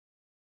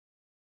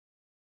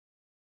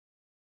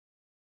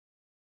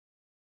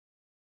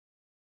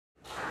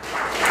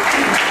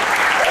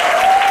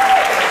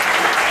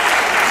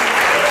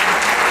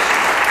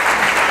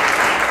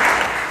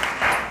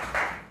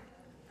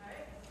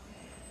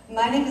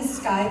is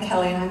Skye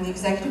Kelly, and I'm the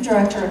Executive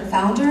Director and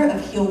founder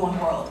of Heal One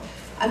World.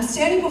 I'm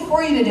standing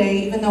before you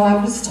today, even though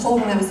I was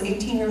told when I was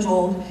 18 years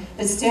old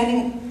that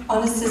standing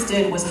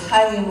unassisted was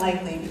highly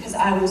unlikely because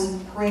I was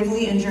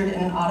gravely injured in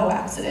an auto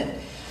accident.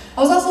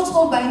 I was also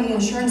told by the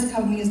insurance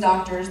company's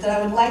doctors that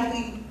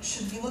I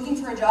should be looking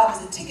for a job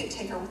as a ticket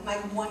taker with my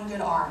one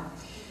good arm.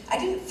 I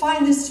didn't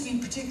find this to be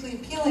particularly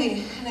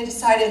appealing, and I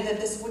decided that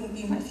this wouldn't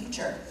be my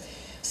future.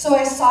 So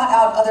I sought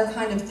out other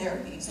kind of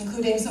therapies,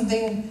 including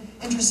something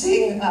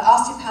interesting,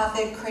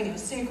 osteopathic,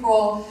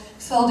 craniosacral,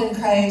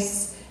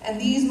 Feldenkrais, and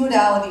these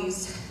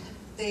modalities,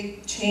 they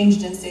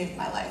changed and saved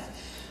my life.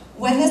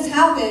 When this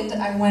happened,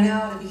 I went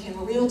out and became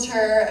a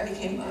realtor, I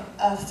became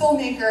a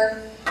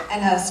filmmaker,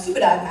 and a scuba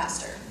dive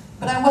master.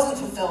 But I wasn't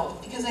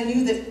fulfilled because I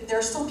knew that there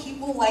are still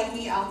people like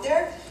me out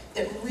there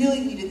that really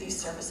needed these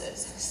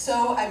services.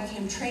 So I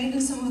became trained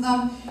in some of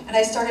them, and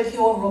I started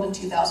Heal One World in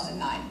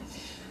 2009.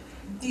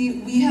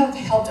 We have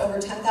helped over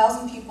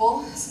 10,000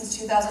 people since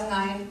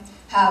 2009,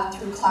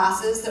 through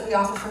classes that we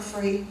offer for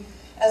free,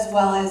 as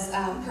well as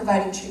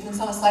providing treatments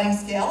on a sliding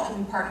scale, and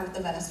we partner with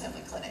the Venice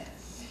Family Clinic.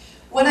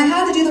 When I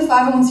had to do the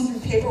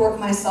 501c3 paperwork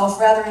myself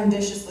rather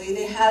ambitiously,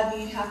 they had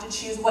me have to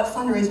choose what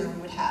fundraiser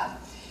we would have.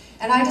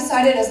 And I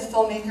decided as a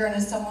filmmaker and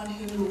as someone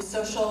who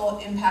social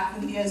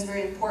impact media is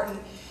very important,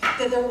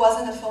 that there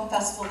wasn't a film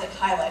festival that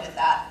highlighted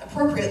that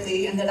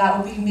appropriately, and that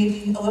would be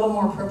maybe a little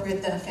more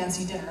appropriate than a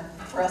fancy dinner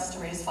for us to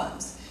raise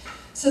funds.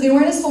 So the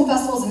Awareness Film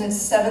Festival is in its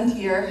 7th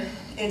year.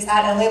 It's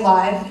at LA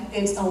Live.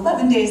 It's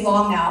 11 days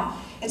long now.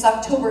 It's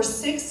October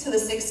 6th to the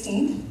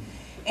 16th.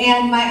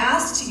 And my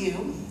ask to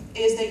you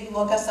is that you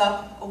look us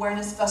up,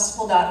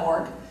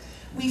 awarenessfestival.org.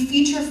 We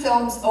feature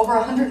films, over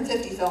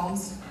 150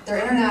 films. They're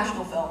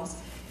international films.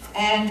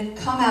 And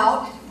come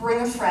out, bring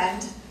a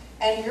friend,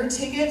 and your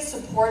ticket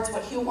supports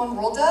what Heal One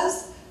World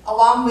does,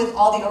 along with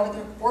all the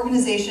other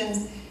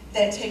organizations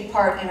that take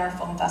part in our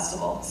film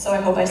festival. So I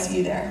hope I see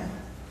you there.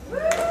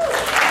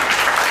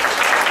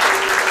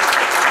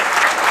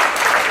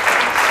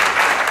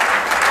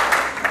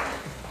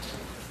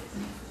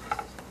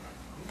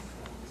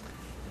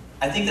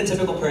 I think the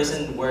typical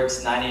person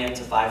works 9 a.m.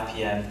 to 5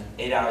 p.m.,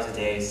 8 hours a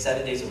day,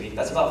 7 days a week.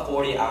 That's about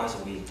 40 hours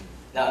a week.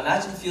 Now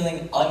imagine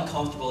feeling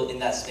uncomfortable in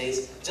that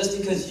space just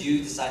because you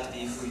decide to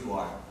be who you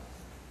are.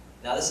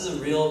 Now this is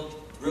a real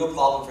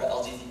problem for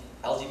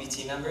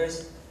LGBT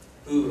members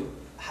who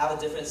have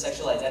a different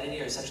sexual identity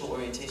or sexual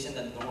orientation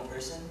than a normal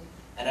person.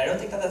 And I don't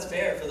think that that's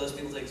fair for those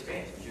people to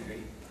experience. Would you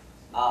agree?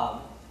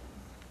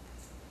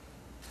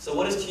 So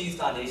what is QYouth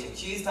Foundation?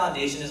 QYouth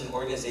Foundation is an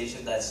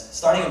organization that's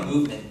starting a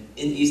movement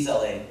in East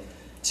LA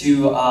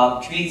to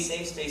create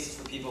safe spaces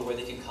for people where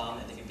they can come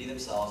and they can be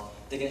themselves.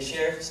 They can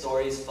share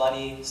stories,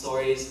 funny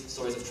stories,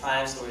 stories of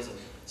triumph, stories of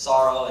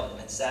sorrow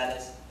and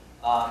sadness.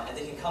 And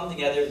they can come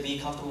together, be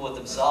comfortable with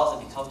themselves,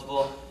 and be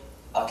comfortable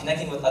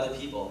connecting with other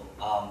people.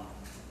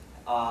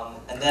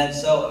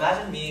 So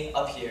imagine me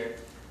up here.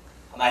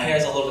 My hair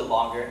is a little bit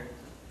longer.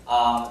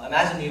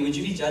 Imagine me, would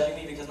you be judging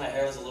me because my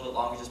hair was a little bit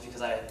longer just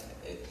because I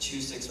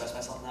choose to express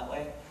myself in that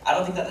way? I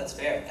don't think that that's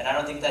fair. And I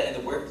don't think that in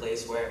the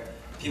workplace where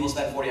people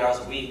spend 40 hours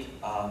a week,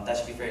 that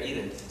should be fair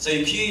either. So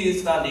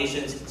QYouth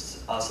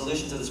Foundation's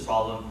solution to this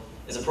problem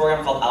is a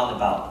program called Out and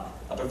About,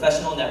 a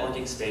professional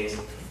networking space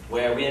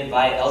where we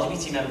invite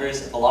LGBT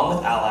members along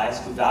with allies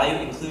who value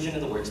inclusion in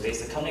the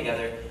workspace to come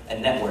together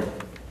and network.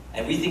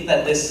 And we think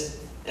that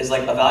this is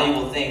like a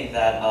valuable thing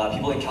that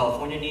people in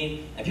California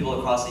need and people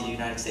across the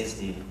United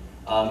States need.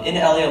 In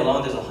LA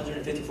alone, there's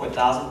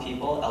 154,000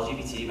 people,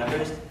 LGBT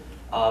members,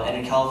 and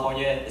in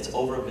California, it's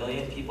over 1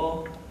 million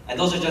people. And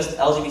those are just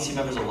LGBT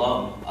members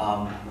alone.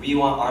 We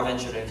want our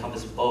venture to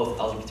encompass both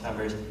LGBT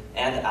members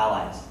and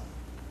allies.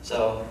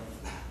 So,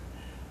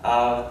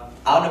 Out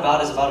and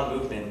About is about a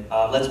movement.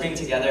 Let's bring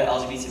together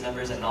LGBT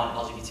members and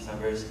non-LGBT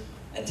members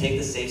and take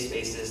the safe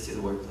spaces to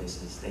the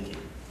workplaces. Thank you.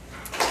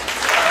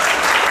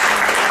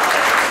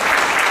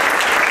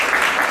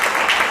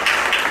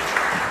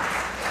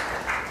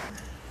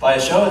 By a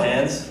show of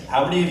hands,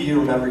 how many of you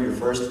remember your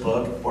first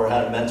book or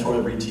had a mentor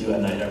to read to you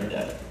at night every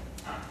day?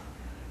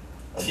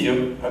 A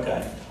few?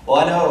 Okay. Well,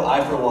 I know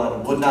I, for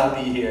one, would not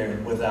be here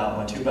without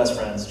my two best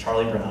friends,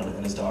 Charlie Brown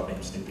and his dog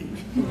named Snoopy.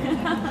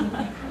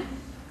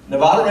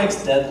 Nevada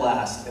ranks dead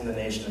last in the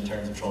nation in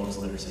terms of children's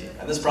literacy,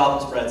 and this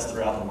problem spreads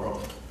throughout the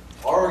world.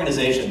 Our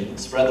organization,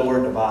 Spread the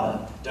Word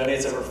Nevada,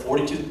 donates over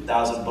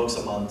 42,000 books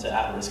a month to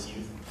at-risk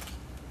youth.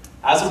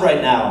 As of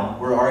right now,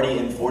 we're already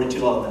in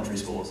 42 elementary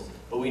schools,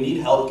 but we need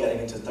help getting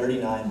into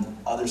 39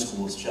 other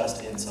schools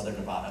just in Southern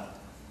Nevada.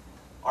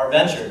 Our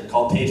venture,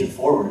 called Page It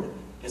Forward,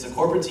 is a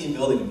corporate team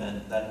building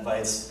event that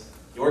invites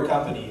your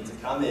company to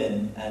come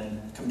in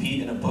and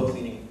compete in a book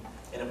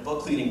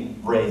cleaning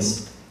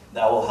race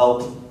that will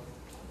help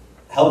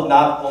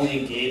not only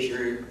engage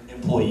your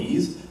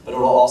employees, but it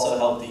will also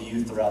help the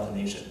youth throughout the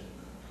nation.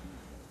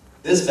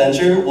 This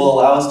venture will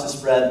allow us to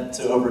spread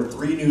to over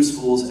 3 new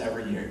schools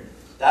every year.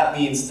 That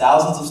means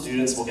thousands of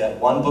students will get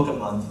 1 book a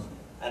month,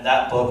 and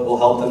that book will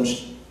help them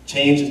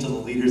change into the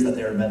leaders that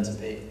they are meant to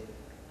be.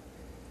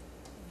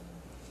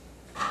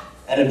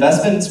 An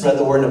investment in Spread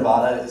the Word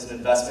Nevada is an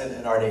investment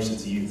in our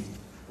nation's youth.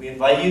 We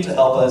invite you to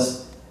help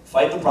us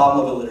fight the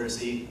problem of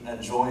illiteracy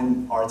and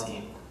join our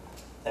team.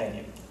 Thank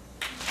you.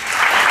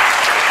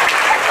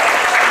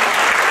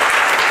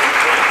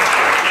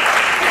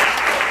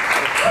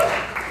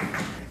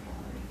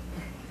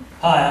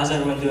 Hi, how's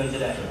everyone doing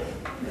today?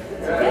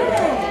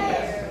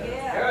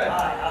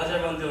 Hi, how's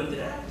everyone doing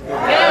today?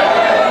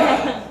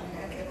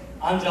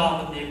 I'm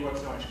John with Neighbor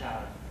Works Orange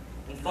County.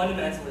 And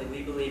fundamentally,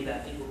 we believe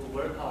that people who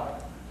work hard,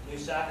 who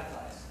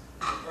sacrifice,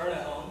 earn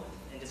a home,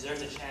 and deserve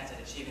a chance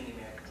at achieving the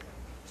American dream.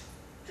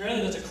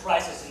 Currently, there's a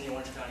crisis in the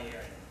Orange County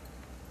area.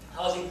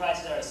 Housing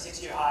prices are at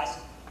 6-year highs,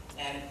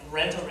 and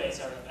rental rates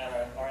are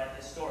at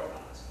historic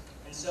highs.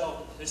 And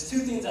so, there's two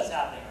things that's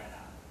happening right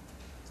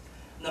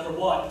now. Number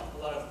one, a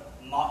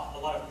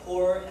lot of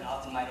poor and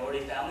often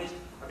minority families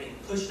are being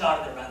pushed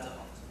out of their rental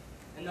homes.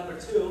 And number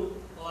two,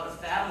 a lot of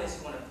families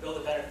who want to build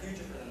a better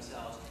future for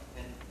themselves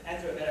and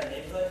enter a better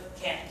neighborhood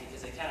can't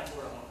because they can't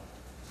afford a home.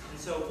 And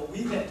so what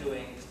we've been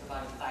doing is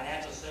providing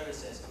financial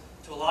services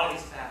to a lot of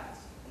these families.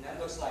 And that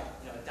looks like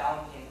a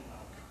down payment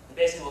loan. And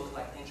basically we'll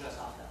collect interest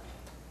off that.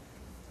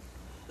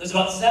 There's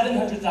about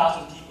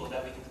 700,000 people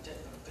that we can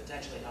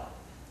potentially help.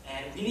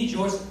 And we need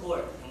your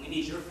support and we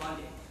need your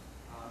funding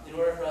in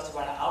order for us to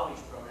run an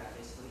outreach program,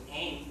 basically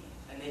aimed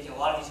at making a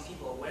lot of these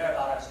people aware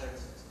about our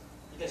services.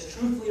 Because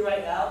truthfully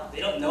right now, they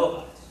don't know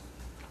about us.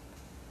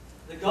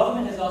 The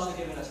government has also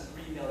given us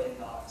 $3 million.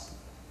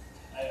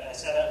 I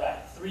said that right,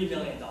 $3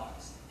 million.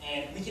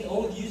 And we can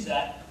only use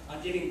that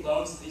on giving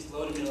loans to these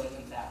low to middle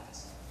income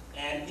families.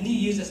 And we need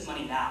to use this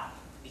money now,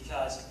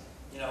 because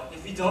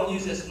if we don't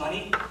use this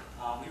money,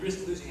 we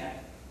risk losing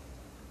everything.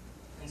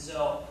 And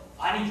so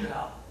I need your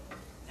help.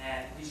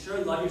 And we sure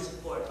love your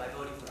support by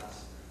voting for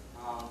us.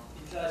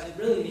 Because it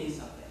really means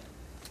something.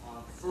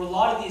 For a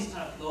lot of these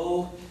kind of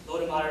low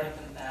to moderate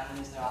income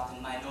families, they're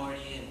often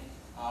minority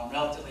and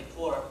relatively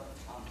poor,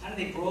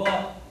 they grow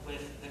up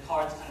with the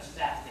cards kind of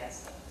stacked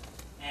against them.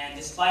 And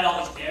despite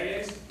all these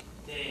barriers,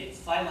 they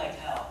fight like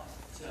hell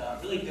to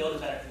really build a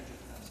better future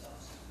for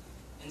themselves.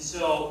 And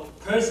so,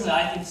 personally,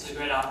 I think it's a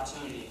great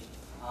opportunity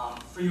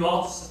for you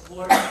all to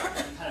support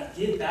and kind of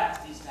give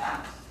back to these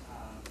families.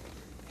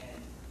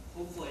 And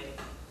hopefully,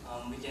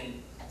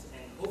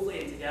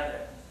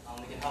 together,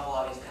 we can help a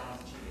lot of these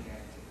families achieve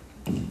their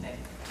dream. Thank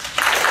you.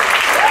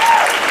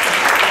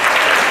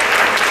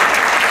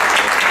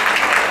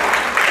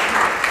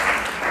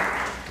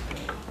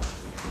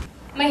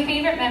 My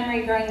favorite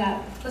memory growing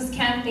up was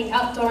camping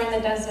outdoor in the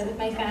desert with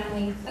my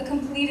family, a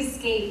complete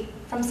escape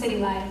from city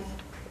life.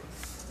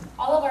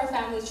 All of our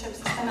family trips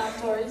were spent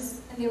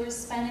outdoors, and they were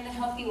spent in a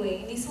healthy way,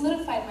 and they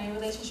solidified my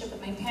relationship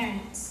with my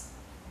parents.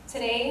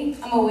 Today,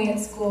 I'm away at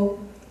school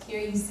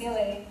here at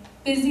UCLA,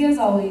 busy as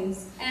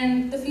always,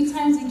 and the few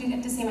times I do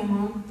get to see my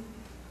mom,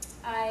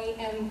 I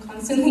am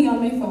constantly on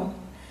my phone.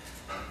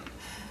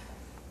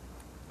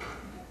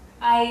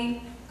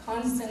 I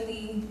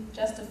constantly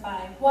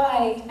justify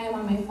why I'm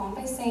on my phone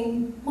by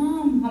saying,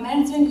 "Mom, I'm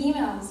answering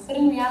emails." But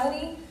in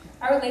reality,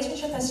 our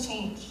relationship has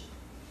changed.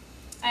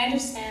 I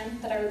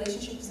understand that our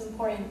relationship is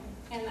important,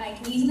 and I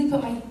can easily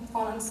put my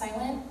phone on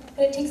silent,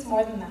 but it takes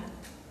more than that.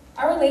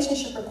 Our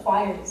relationship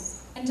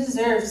requires and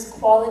deserves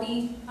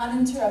quality,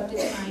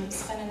 uninterrupted time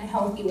spent in a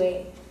healthy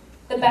way.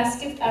 The best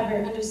gift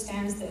ever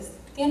understands this.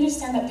 They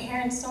understand that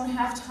parents don't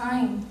have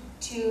time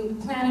to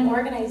plan and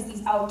organize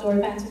these outdoor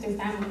events with their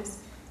families.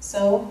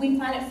 So we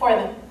plan it for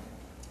them.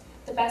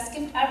 The best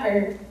gift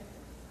ever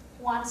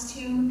wants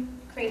to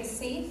create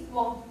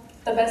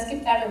the best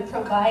gift ever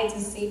provides a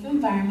safe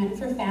environment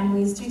for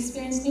families to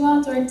experience new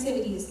outdoor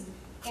activities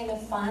in a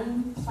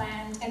fun,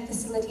 planned, and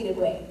facilitated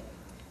way.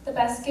 The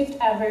best gift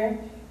ever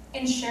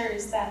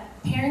ensures that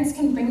parents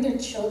can bring their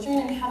children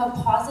and have a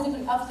positive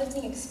and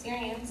uplifting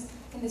experience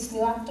in this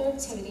new outdoor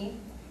activity,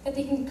 that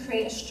they can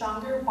create a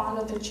stronger bond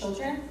with their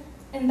children,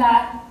 and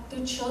that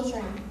their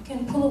children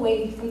can pull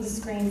away from the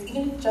screens,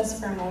 even just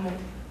for a moment.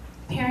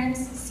 Parents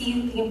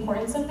see the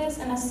importance of this,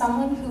 and as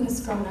someone who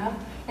has grown up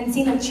and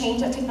seen the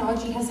change that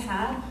technology has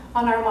had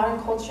on our modern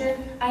culture,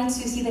 I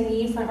too see the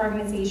need for an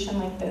organization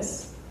like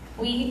this.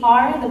 We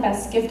are the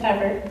best gift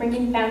ever,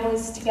 bringing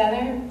families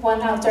together,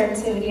 one outdoor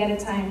activity at a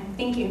time.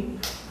 Thank you.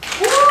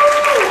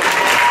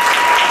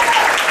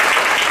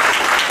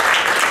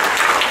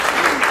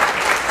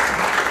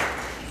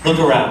 Look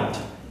around.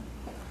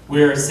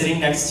 We're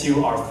sitting next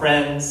to our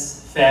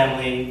friends,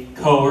 family,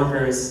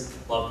 co-workers,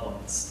 loved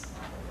ones.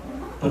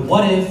 But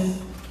what if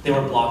they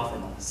were blocked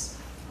from us?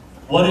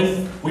 What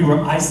if we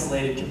were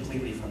isolated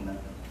completely from them?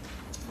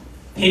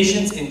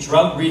 Patients in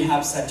drug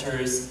rehab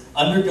centers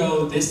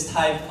undergo this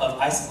type of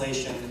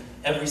isolation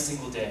every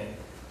single day.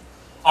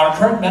 Our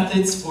current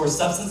methods for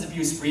substance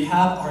abuse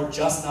rehab are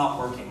just not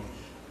working.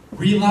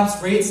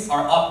 Relapse rates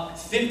are up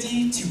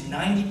 50 to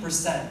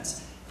 90%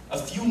 a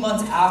few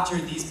months after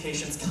these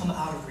patients come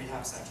out of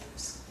rehab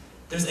centers.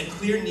 There's a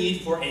clear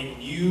need for a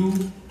new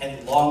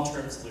and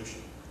long-term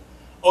solution.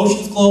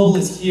 OceansGlobal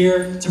is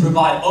here to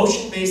provide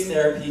ocean-based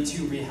therapy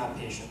to rehab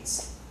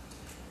patients.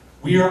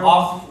 We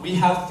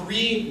have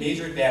three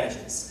major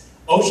advantages.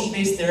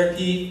 ocean-based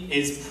therapy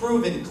is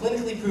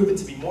clinically proven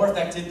to be more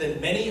effective than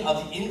many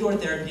of the indoor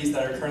therapies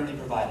that are currently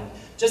provided.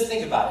 Just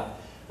think about it.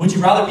 Would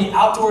you rather be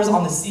outdoors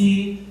on the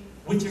sea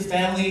with your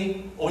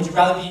family, or would you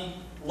rather be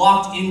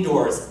locked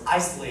indoors,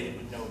 isolated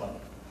with nobody?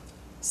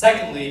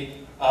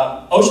 Secondly,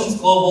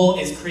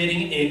 OceansGlobal is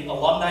creating an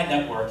alumni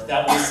network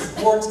that will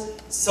support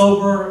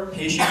sober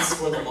patients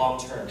for the long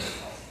term.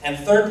 And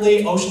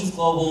thirdly,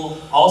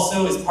 OceansGlobal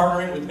also is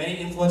partnering with many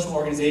influential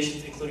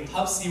organizations, including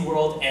Hub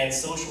SeaWorld and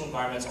social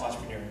environmental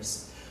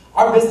entrepreneurs.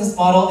 Our business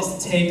model is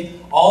to take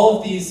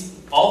all this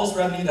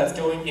revenue that's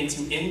going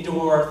into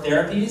indoor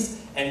therapies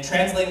and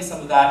translating some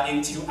of that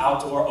into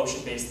outdoor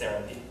ocean-based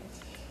therapy.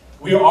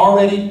 We are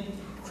already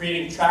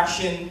creating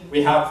traction.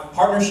 We have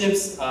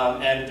partnerships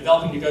and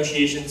developing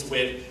negotiations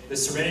with the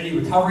Serenity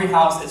Recovery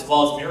House as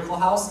well as Miracle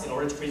House in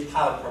order to create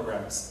pilot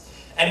programs.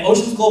 And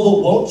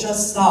OceansGlobal won't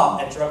just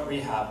stop at drug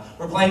rehab.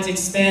 We're planning to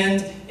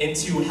expand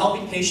into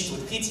helping patients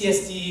with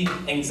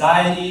PTSD,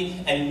 anxiety,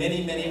 and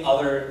many, many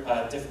other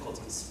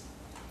difficulties.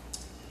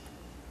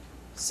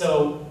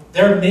 So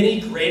there are many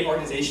great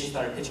organizations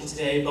that are pitching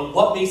today, but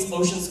what makes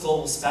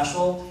OceansGlobal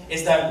special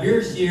is that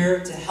we're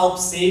here to help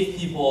save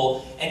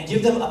people and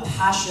give them a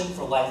passion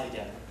for life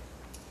again.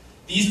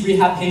 These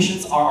rehab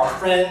patients are our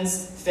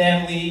friends,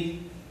 family,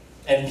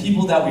 and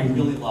people that we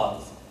really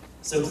love.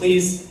 So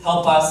please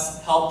help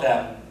us help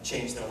them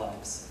change their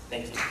lives.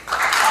 Thank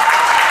you.